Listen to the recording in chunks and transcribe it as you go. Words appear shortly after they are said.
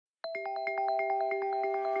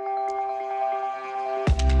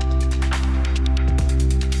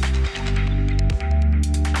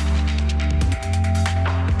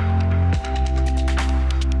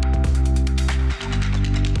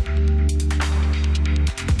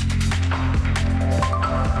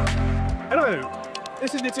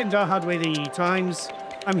This is Nitin Dahad with the Times.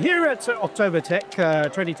 I'm here at OktoberTech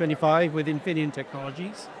 2025 with Infineon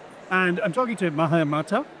Technologies, and I'm talking to Maher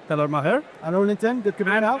Matta. Hello, Maher. Hello, Nitin. Good to be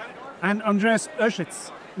here. And Andreas Urschitz.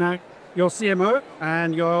 Now, you're CMO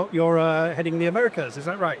and you're heading the Americas. Is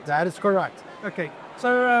that right? That is correct. Okay.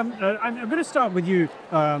 So I'm going to start with you,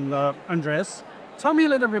 Andreas. Tell me a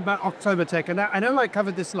little bit about OktoberTech. And I know I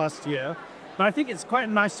covered this last year, but I think it's quite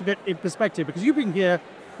nice to get in perspective because you've been here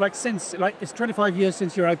since it's 25 years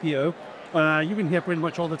since your IPO. You've been here pretty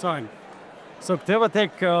much all the time. So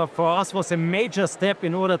OktoberTech for us was a major step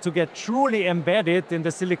in order to get truly embedded in the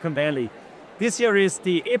Silicon Valley. This year is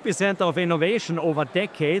the epicenter of innovation over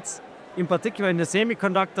decades, in particular in the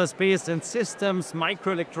semiconductor space and systems,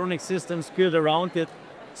 microelectronic systems built around it.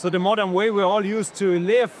 So the modern way we're all used to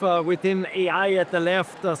live within AI at the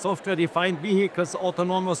left, software-defined vehicles,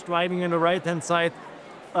 autonomous driving on the right-hand side,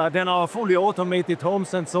 then our fully automated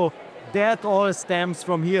homes, and so that all stems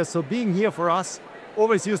from here. So being here for us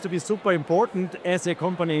always used to be super important as a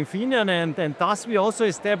company Infineon, and thus we also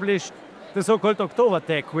established the so-called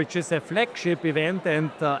OktoberTech, which is a flagship event and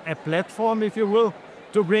a platform, if you will,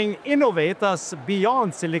 to bring innovators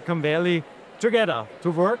beyond Silicon Valley together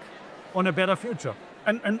to work on a better future.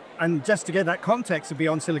 And just to get that context of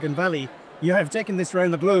beyond Silicon Valley, you have taken this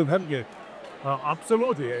around the globe, haven't you?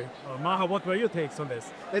 Absolutely. Maher, what were your takes on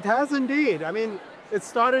this? It has indeed. I mean, it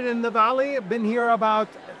started in the Valley. I've been here about,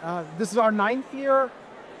 this is our 9th year.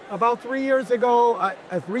 About 3 years ago,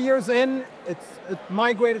 3 years in, it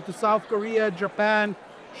migrated to South Korea, Japan,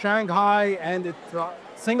 Shanghai, and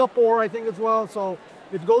Singapore, I think, as well. So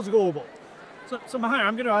it goes global. So Maher,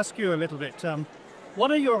 I'm going to ask you a little bit.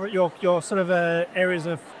 What are your sort of areas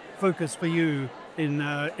of focus for you in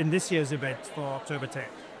this year's event for OktoberTech?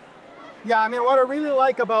 Yeah, I mean, what I really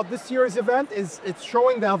like about this year's event is it's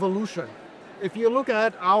showing the evolution. If you look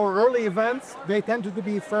at our early events, they tended to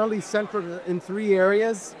be fairly centered in 3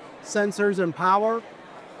 areas: sensors and power,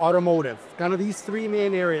 automotive, kind of these 3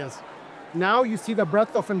 main areas. Now you see the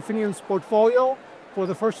breadth of Infineon's portfolio. For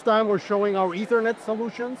the first time, we're showing our Ethernet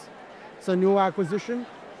solutions. It's a new acquisition.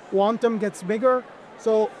 Quantum gets bigger.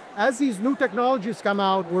 So as these new technologies come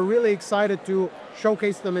out, we're really excited to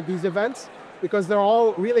showcase them at these events because they're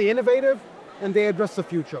all really innovative and they address the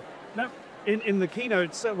future. Now, in the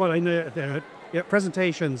keynotes, well, in the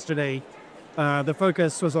presentations today, the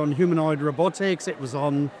focus was on humanoid robotics, it was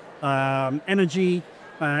on energy,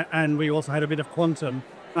 and we also had a bit of quantum.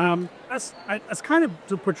 That's kind of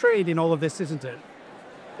portrayed in all of this, isn't it?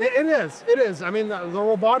 It is. I mean, the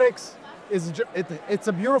robotics, it's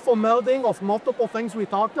a beautiful melding of multiple things we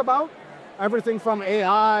talked about. Everything from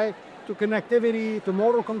AI to connectivity to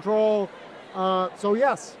motor control. So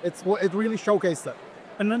yes, it really showcased it.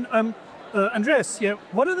 And then, Andreas,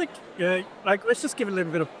 what are the, let's just give a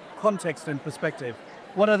little bit of context and perspective.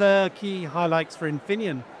 What are the key highlights for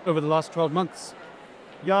Infineon over the last 12 months?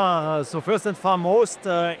 Yeah, so first and foremost,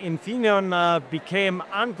 Infineon became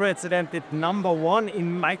unprecedented #1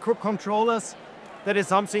 in microcontrollers. That is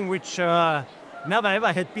something which never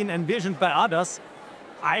ever had been envisioned by others.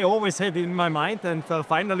 I always had it in my mind, and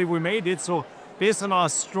finally we made it. So based on our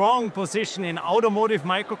strong position in automotive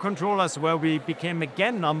microcontrollers, where we became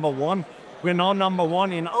again #1, we're now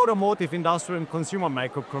 #1 in automotive, industrial, and consumer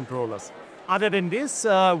microcontrollers. Other than this,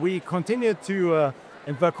 we continue to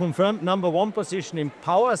and were confirmed #1 position in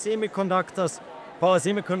power semiconductors. Power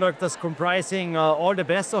semiconductors comprising all the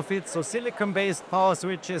best of it, so silicon-based power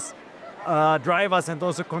switches, drivers, and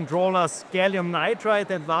also controllers, gallium nitride,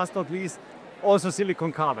 and last not least, also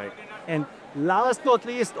silicon carbide. And last not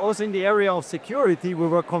least, also in the area of security, we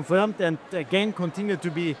were confirmed and again continue to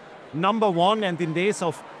be #1, and in days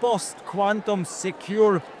of post-quantum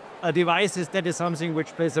secure devices, that is something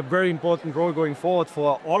which plays a very important role going forward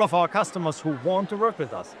for all of our customers who want to work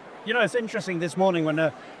with us. You know, it's interesting this morning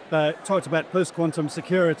when talked about post-quantum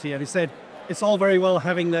security, and he said, it's all very well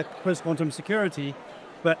having the post-quantum security,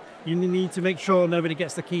 but you need to make sure nobody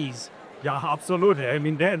gets the keys. Yeah, absolutely. I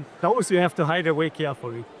mean, then those you have to hide away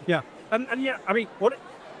carefully. Yeah, and yeah, I mean,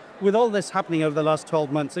 with all this happening over the last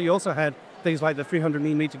 12 months, so you also had things like the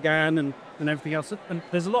 300mm GaN and everything else, and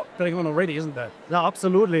there's a lot going on already, isn't there? Yeah,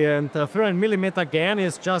 absolutely, and 300mm GaN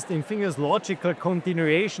is just Infineon's logical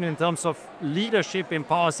continuation in terms of leadership in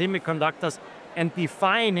power semiconductors and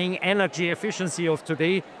defining energy efficiency of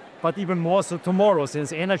today, but even more so tomorrow.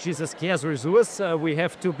 Since energy is a scarce resource, we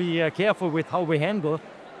have to be careful with how we handle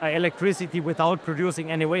electricity without producing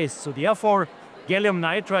any waste. So therefore, gallium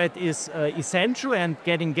nitride is essential, and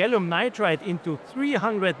getting gallium nitride into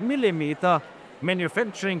 300mm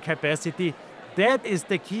manufacturing capacity, that is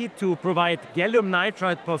the key to provide gallium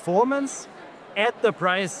nitride performance at the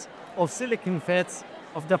price of silicon FETs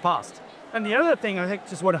of the past. And the other thing I think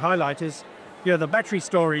just want to highlight is, the battery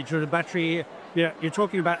storage or the battery, you're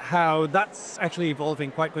talking about how that's actually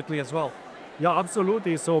evolving quite quickly as well. Yeah,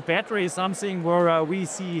 absolutely. So battery is something where we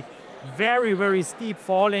see very, very steep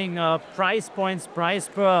falling price points, price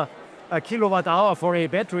per kilowatt hour for a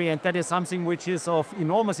battery. And that is something which is of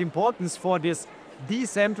enormous importance for this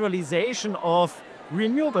decentralization of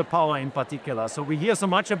renewable power in particular. So we hear so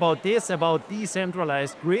much about this, about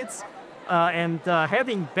decentralized grids and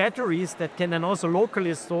having batteries that can then also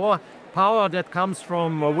locally store power that comes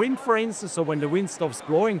from wind, for instance, so when the wind stops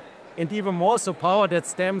blowing, and even more so power that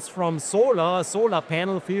stems from solar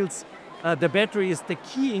panel fields. The battery is the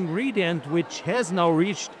key ingredient which has now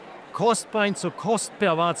reached cost points, so cost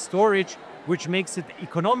per watt storage, which makes it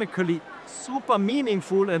economically super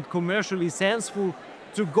meaningful and commercially sensible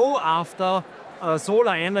to go after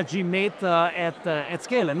solar energy made at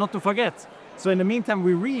scale. And not to forget, so in the meantime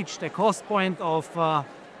we reached a cost point of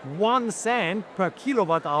 1 cent per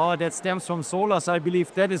kilowatt hour that stems from solar. So I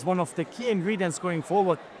believe that is one of the key ingredients going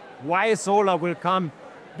forward, why solar will come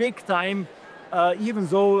big time, even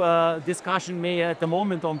though discussion may at the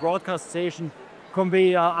moment on broadcast station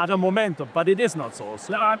convey other momentum, but it is not so.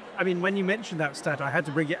 So I mean, when you mentioned that stat, I had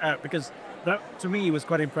to bring it out because that to me was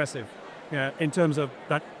quite impressive in terms of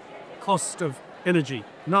that cost of energy.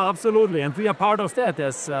 No, absolutely, and we are part of that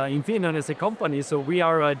as Infineon as a company. So we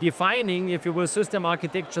are defining, if you will, system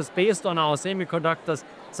architectures based on our semiconductors,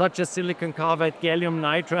 such as silicon carbide, gallium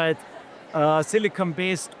nitride,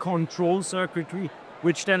 silicon-based control circuitry,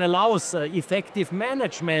 which then allows effective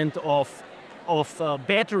management of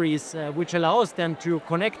batteries, which allows them to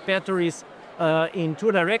connect batteries in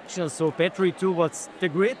two directions. So battery towards the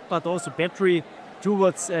grid, but also battery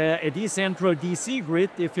towards a decentral DC grid.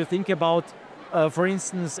 If you think about for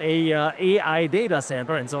instance, a AI data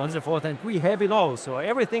center and so on and so forth, and we have it all. So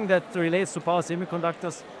everything that relates to power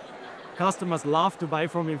semiconductors, customers love to buy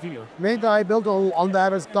from Infineon. Maybe I build on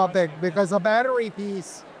that as topic, because the battery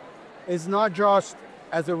piece is not just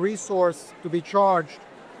as a resource to be charged.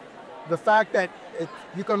 The fact that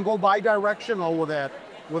you can go bi-directional with it,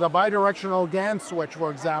 with a bi-directional GaN switch, for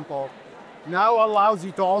example, now allows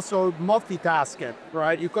you to also multitask it,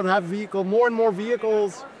 right? You can have more and more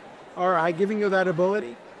vehicles are giving you that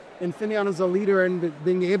ability. Infineon is a leader in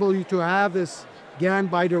being able to have this GaN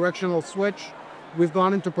bidirectional switch. We've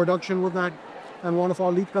gone into production with that, and one of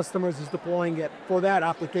our lead customers is deploying it for that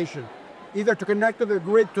application, either to connect to the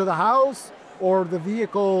grid to the house or the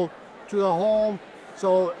vehicle to the home.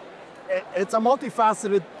 So it's a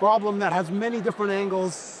multifaceted problem that has many different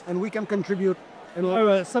angles, and we can contribute.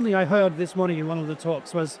 Something I heard this morning in one of the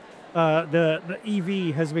talks was the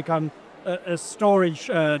EV has become a storage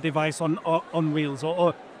device on wheels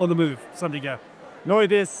or on the move, something else. No,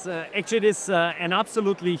 it is actually it is an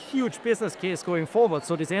absolutely huge business case going forward.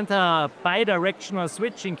 So this entire bi-directional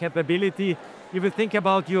switching capability, if you think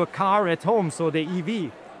about your car at home, so the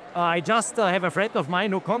EV. I just have a friend of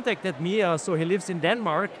mine who contacted me, so he lives in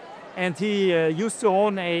Denmark, and he used to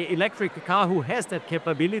own an electric car who has that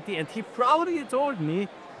capability, and he proudly told me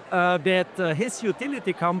that his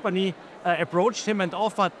utility company approached him and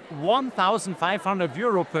offered 1,500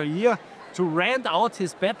 euro per year to rent out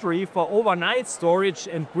his battery for overnight storage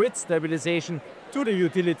and grid stabilization to the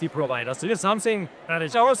utility provider. So this is something that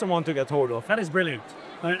I also want to get hold of. That is brilliant.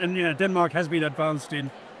 And Denmark has been advanced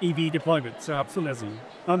in EV deployment, so absolutely.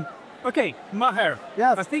 Okay, Maher.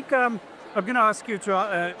 Yes. I think I'm going to ask you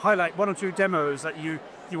to highlight one or two demos that you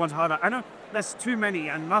want to highlight. I know there's too many,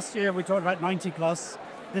 and last year we talked about 90 plus.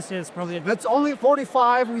 This year's probably It's only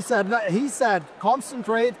 45. He said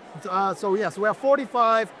concentrate. So yes, we have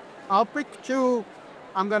 45. I'll pick two.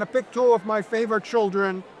 I'm going to pick two of my favorite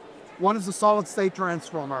children. One is the solid state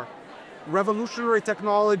transformer. Revolutionary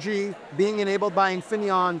technology being enabled by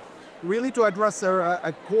Infineon, really to address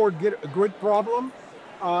a core grid problem.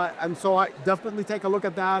 And so I definitely take a look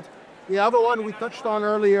at that. The other one we touched on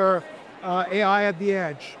earlier, AI at the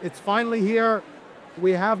edge. It's finally here.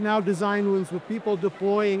 We have now design wins with people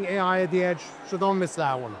deploying AI at the edge, so don't miss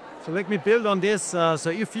that one. So let me build on this. So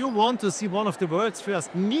if you want to see one of the world's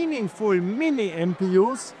first meaningful mini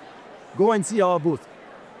MPUs, go and see our booth.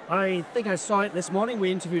 I think I saw it this morning.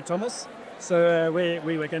 We interviewed Thomas, so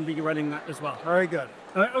we were going to be running that as well. Very good.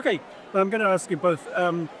 Okay, I'm going to ask you both.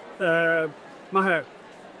 Maher,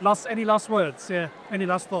 any last words? Yeah, any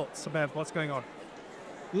last thoughts about what's going on?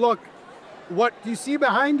 Look, what you see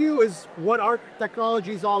behind you is what our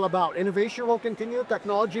technology is all about. Innovation will continue,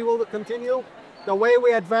 technology will continue. The way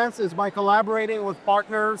we advance is by collaborating with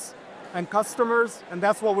partners and customers, and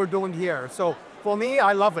that's what we're doing here. So for me,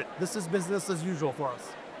 I love it. This is business as usual for us.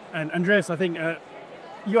 And Andreas, I think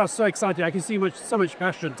you are so excited. I can see so much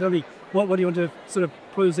passion. Tell me, what do you want to sort of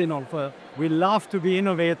close in on for? We love to be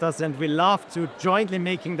innovators and we love to jointly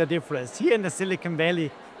making the difference here in the Silicon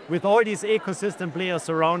Valley with all these ecosystem players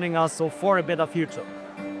surrounding us, so for a better future.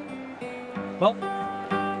 Well,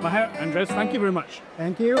 Maher, Andreas, thank you very much.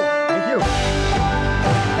 Thank you. Thank you.